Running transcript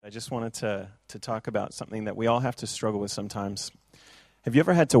just wanted to talk about something that we all have to struggle with sometimes. Have you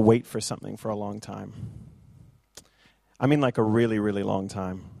ever had to wait for something for a long time? I mean like a really, really long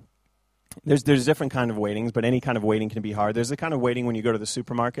time. There's different kind of waitings, but any kind of waiting can be hard. There's the kind of waiting when you go to the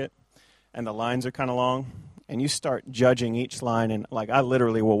supermarket and the lines are kind of long and you start judging each line, and like I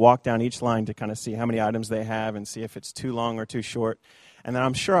literally will walk down each line to kind of see how many items they have and see if it's too long or too short. And then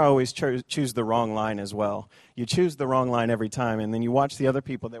I'm sure I always choose the wrong line as well. You choose the wrong line every time, and then you watch the other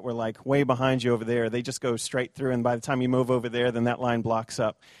people that were like way behind you over there. They just go straight through, and by the time you move over there, then that line blocks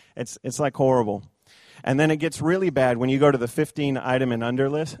up. It's like horrible. And then it gets really bad when you go to the 15 item and under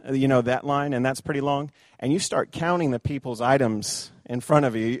list, that line, and that's pretty long, and you start counting the people's items in front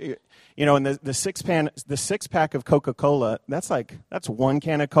of you. And the six pack of Coca-Cola, that's one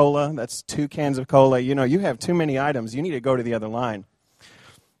can of cola, that's 2 cans of cola. You have too many items. You need to go to the other line.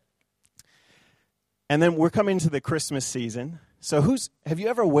 And then we're coming to the Christmas season. So have you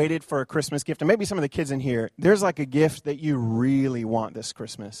ever waited for a Christmas gift? And maybe some of the kids in here, there's like a gift that you really want this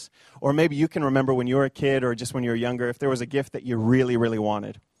Christmas. Or maybe you can remember when you were a kid or just when you were younger, if there was a gift that you really, really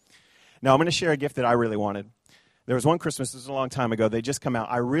wanted. Now, I'm going to share a gift that I really wanted. There was one Christmas, this was a long time ago, they just come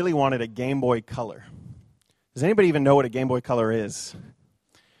out. I really wanted a Game Boy Color. Does anybody even know what a Game Boy Color is?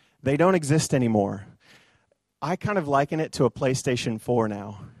 They don't exist anymore. I kind of liken it to a PlayStation 4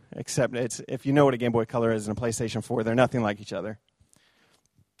 now. Except if you know what a Game Boy Color is and a PlayStation 4, they're nothing like each other.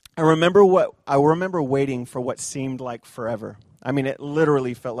 I remember waiting for what seemed like forever. I mean, it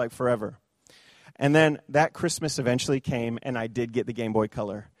literally felt like forever. And then that Christmas eventually came, and I did get the Game Boy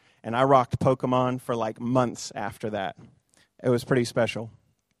Color. And I rocked Pokemon for like months after that. It was pretty special.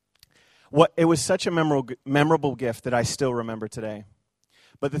 It was such a memorable gift that I still remember today.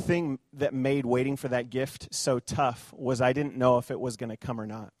 But the thing that made waiting for that gift so tough was I didn't know if it was going to come or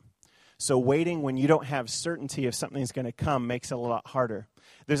not. So waiting when you don't have certainty if something's going to come makes it a lot harder.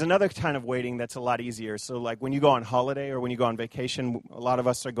 There's another kind of waiting that's a lot easier. So like when you go on holiday or when you go on vacation, a lot of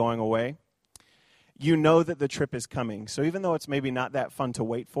us are going away. You know that the trip is coming. So even though it's maybe not that fun to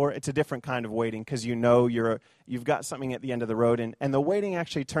wait for, it's a different kind of waiting because you know you've got something at the end of the road. And the waiting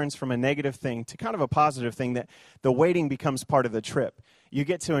actually turns from a negative thing to kind of a positive thing, that the waiting becomes part of the trip. You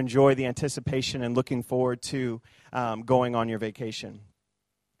get to enjoy the anticipation and looking forward to going on your vacation.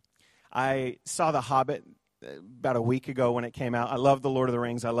 I saw The Hobbit about a week ago when it came out. I love The Lord of the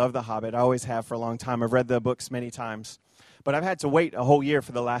Rings. I love The Hobbit. I always have for a long time. I've read the books many times. But I've had to wait a whole year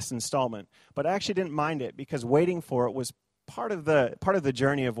for the last installment. But I actually didn't mind it because waiting for it was part of the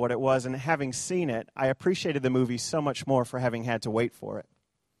journey of what it was. And having seen it, I appreciated the movie so much more for having had to wait for it.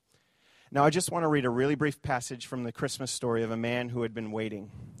 Now, I just want to read a really brief passage from the Christmas story of a man who had been waiting.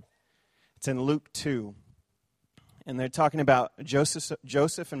 It's in Luke 2. And they're talking about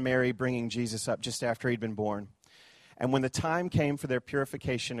Joseph and Mary bringing Jesus up just after he'd been born. And when the time came for their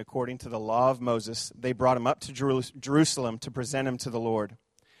purification according to the law of Moses, they brought him up to Jerusalem to present him to the Lord.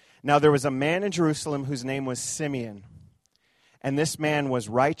 Now there was a man in Jerusalem whose name was Simeon. And this man was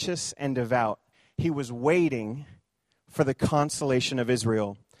righteous and devout. He was waiting for the consolation of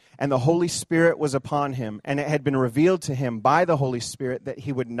Israel. And the Holy Spirit was upon him, and it had been revealed to him by the Holy Spirit that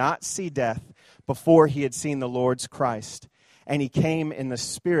he would not see death before he had seen the Lord's Christ. And he came in the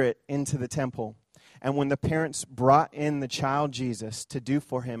Spirit into the temple. And when the parents brought in the child Jesus to do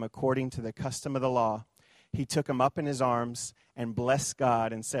for him according to the custom of the law, he took him up in his arms and blessed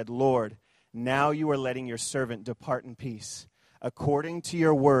God and said, Lord, now you are letting your servant depart in peace, according to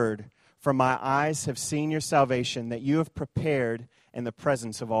your word, for my eyes have seen your salvation that you have prepared in the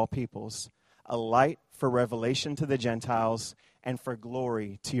presence of all peoples, a light for revelation to the Gentiles and for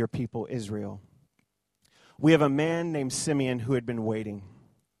glory to your people Israel. We have a man named Simeon who had been waiting.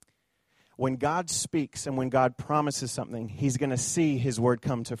 When God speaks and when God promises something, he's going to see his word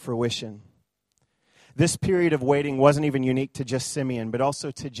come to fruition. This period of waiting wasn't even unique to just Simeon, but also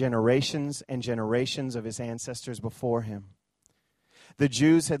to generations and generations of his ancestors before him. The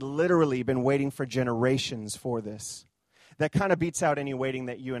Jews had literally been waiting for generations for this. That kind of beats out any waiting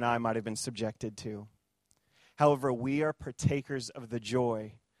that you and I might have been subjected to. However, we are partakers of the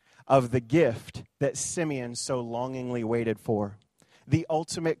joy of the gift that Simeon so longingly waited for. The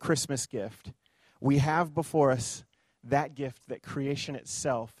ultimate Christmas gift. We have before us that gift that creation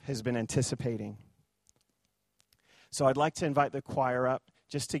itself has been anticipating. So I'd like to invite the choir up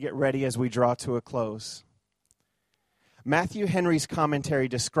just to get ready as we draw to a close. Matthew Henry's commentary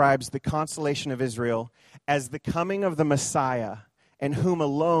describes the consolation of Israel as the coming of the Messiah, in whom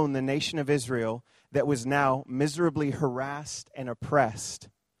alone the nation of Israel, that was now miserably harassed and oppressed,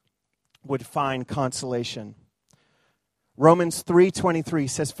 would find consolation. Romans 3:23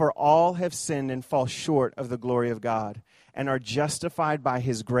 says, "For all have sinned and fall short of the glory of God, and are justified by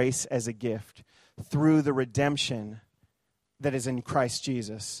his grace as a gift through the redemption that is in Christ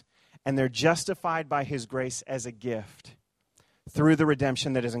Jesus." And they're justified by his grace as a gift through the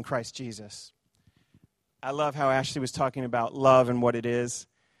redemption that is in Christ Jesus. I love how Ashley was talking about love and what it is.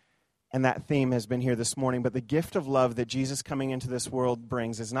 And that theme has been here this morning. But the gift of love that Jesus coming into this world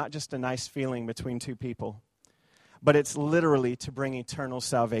brings is not just a nice feeling between two people, but it's literally to bring eternal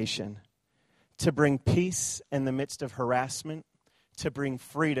salvation, to bring peace in the midst of harassment, to bring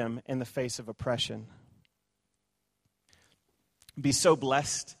freedom in the face of oppression. Be so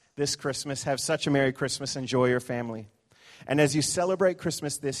blessed this Christmas. Have such a Merry Christmas. Enjoy your family. And as you celebrate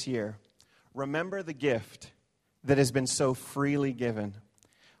Christmas this year, remember the gift that has been so freely given.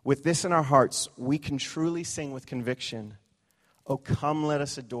 With this in our hearts, we can truly sing with conviction, "Oh, come, let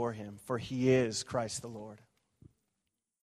us adore him, for he is Christ the Lord."